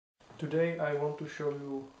Today I want to show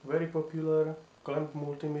you very popular clamp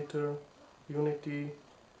multimeter UNI-T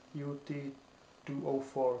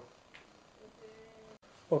UT204.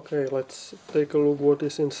 Okay, let's take a look what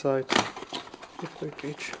is inside the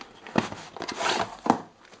package.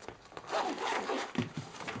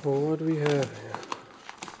 What we have here?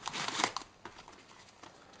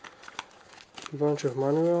 A bunch of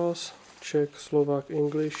manuals, Czech, Slovak,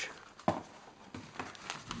 English.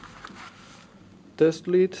 Test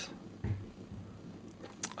leads.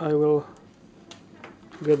 I will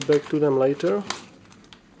get back to them later.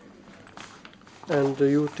 And the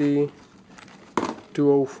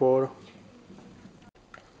UT204.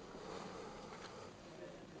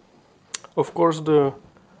 Of course, the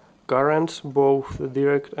currents, both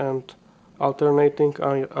direct and alternating,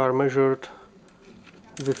 are measured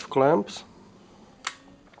with clamps.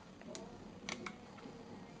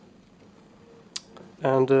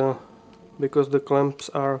 And because the clamps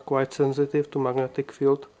are quite sensitive to magnetic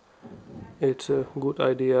field, it's a good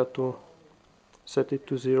idea to set it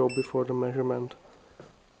to 0 before the measurement.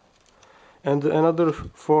 And another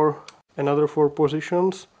four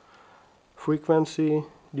positions: frequency,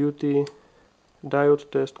 duty, diode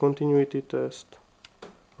test, continuity test,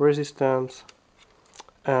 resistance,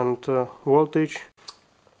 and voltage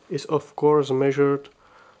is of course measured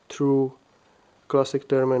through classic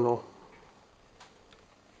terminal.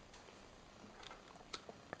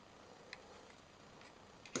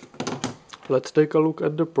 Let's take a look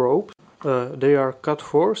at the probes. They are cut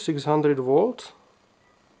 4 600 volts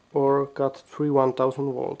or cut 3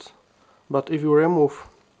 1000 volts. But if you remove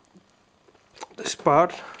this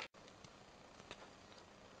part,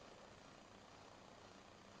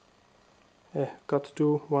 cut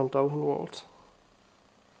to 1000 volts.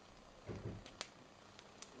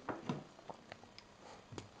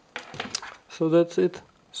 So that's it.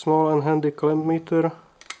 Small and handy clamp meter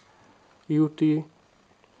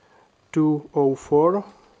UT204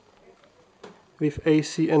 with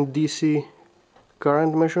AC and DC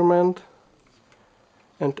current measurement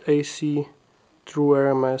and AC True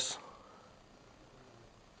RMS